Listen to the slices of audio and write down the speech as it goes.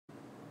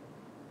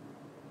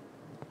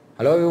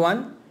Hello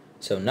everyone,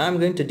 so now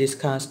I'm going to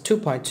discuss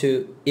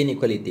 2.2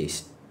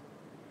 inequalities.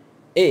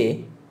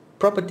 A.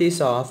 Properties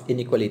of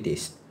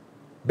inequalities.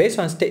 Based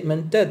on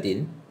statement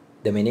 13,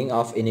 the meaning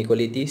of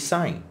inequality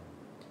sign.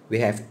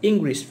 We have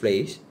English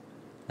phrase.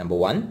 Number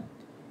 1.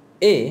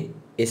 A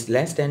is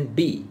less than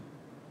B.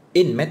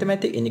 In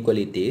mathematical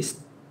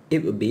inequalities,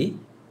 it would be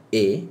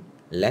A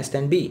less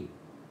than B.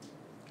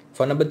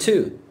 For number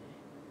 2,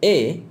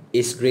 A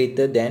is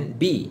greater than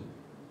B.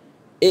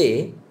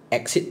 A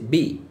exceeds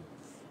B.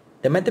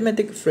 The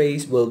mathematical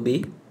phrase will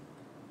be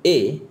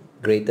A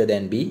greater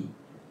than B,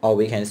 or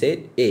we can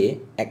say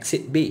A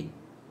exceeds B.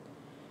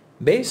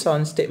 Based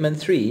on statement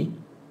 3,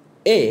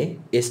 A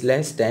is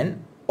less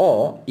than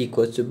or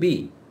equal to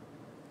B.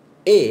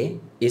 A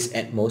is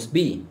at most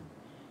B.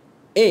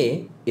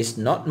 A is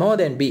not more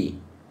than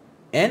B.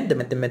 And the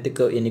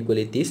mathematical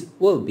inequalities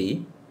will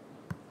be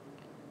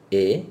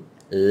A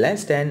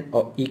less than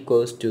or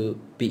equals to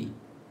B.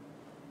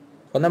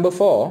 For number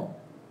 4,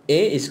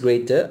 A is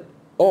greater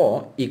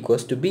or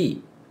equals to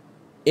B.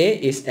 A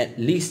is at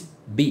least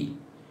B.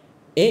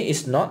 A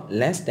is not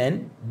less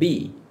than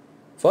B.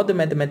 For the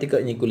mathematical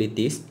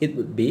inequalities, it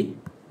would be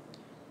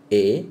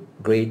A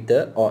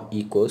greater or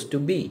equals to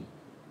B.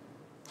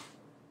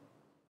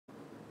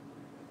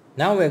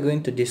 Now we are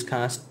going to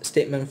discuss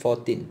statement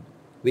 14,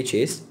 which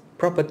is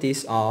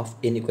properties of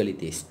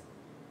inequalities.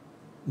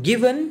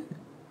 Given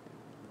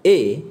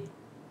A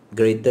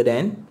greater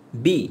than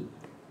B,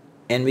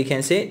 and we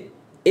can say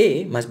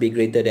A must be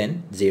greater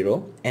than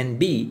 0 and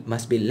B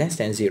must be less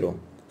than 0.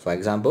 For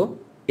example,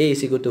 A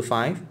is equal to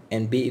 5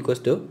 and B equals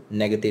to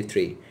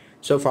 -3.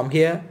 So from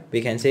here, we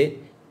can say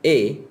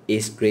A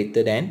is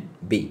greater than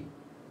B.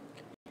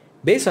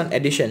 Based on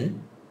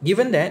addition,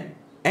 given that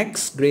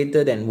x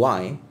greater than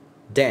y,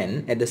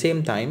 then at the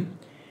same time,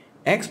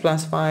 x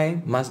plus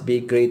 5 must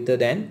be greater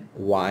than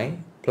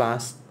y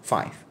plus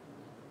 5.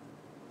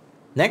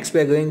 Next, we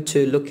are going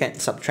to look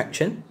at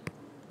subtraction.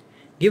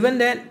 Given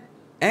that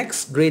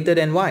x greater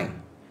than y,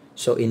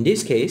 so in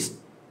this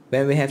case,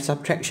 when we have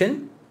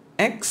subtraction,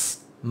 x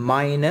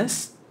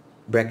minus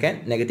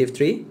bracket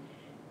 -3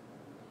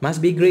 must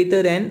be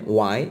greater than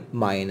y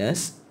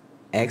minus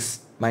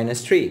x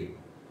minus 3.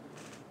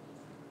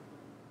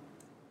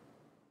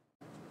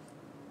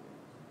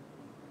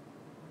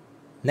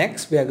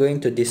 Next, we are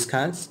going to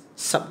discuss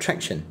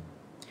subtraction.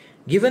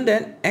 Given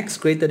that x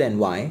greater than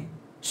y,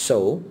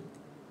 so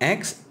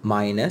x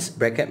minus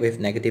bracket with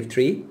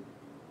 -3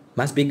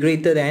 must be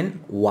greater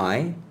than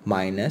y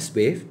minus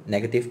with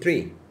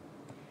 -3.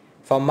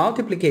 For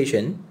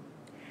multiplication,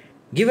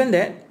 given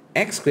that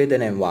x greater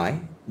than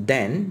y,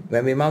 then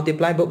when we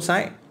multiply both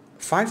sides,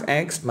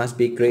 5x must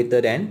be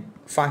greater than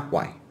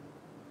 5y.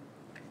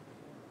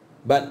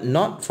 But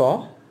not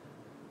for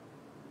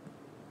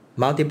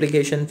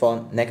multiplication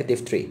for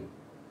 -3.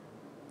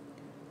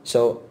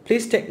 So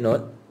please take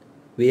note,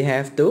 we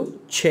have to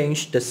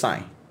change the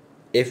sign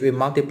if we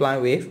multiply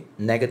with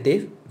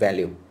negative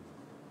value.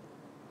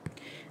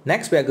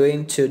 Next, we are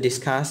going to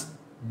discuss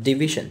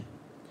division.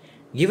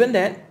 Given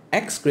that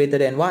x greater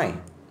than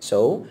y,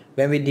 so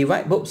when we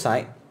divide both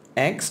sides,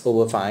 x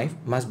over 5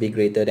 must be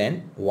greater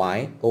than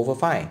y over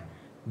 5,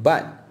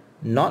 but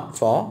not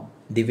for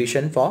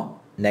division for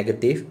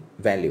negative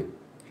value.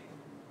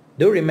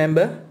 Do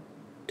remember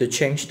to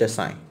change the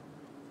sign.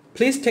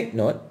 Please take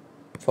note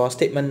for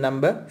statement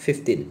number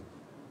 15.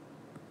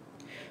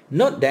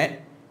 Note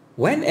that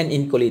when an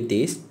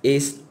inequality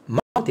is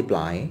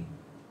multiplied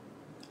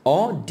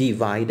or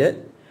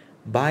divided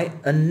by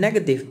a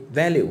negative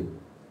value,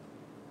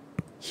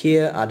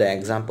 here are the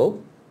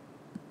example.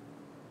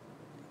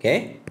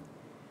 Okay,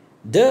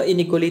 the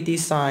inequality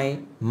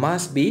sign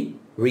must be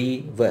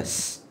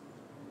reversed.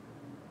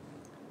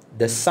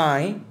 The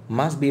sign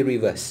must be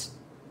reversed.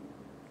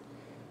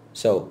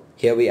 So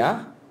here we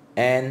are,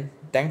 and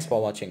thanks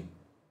for watching.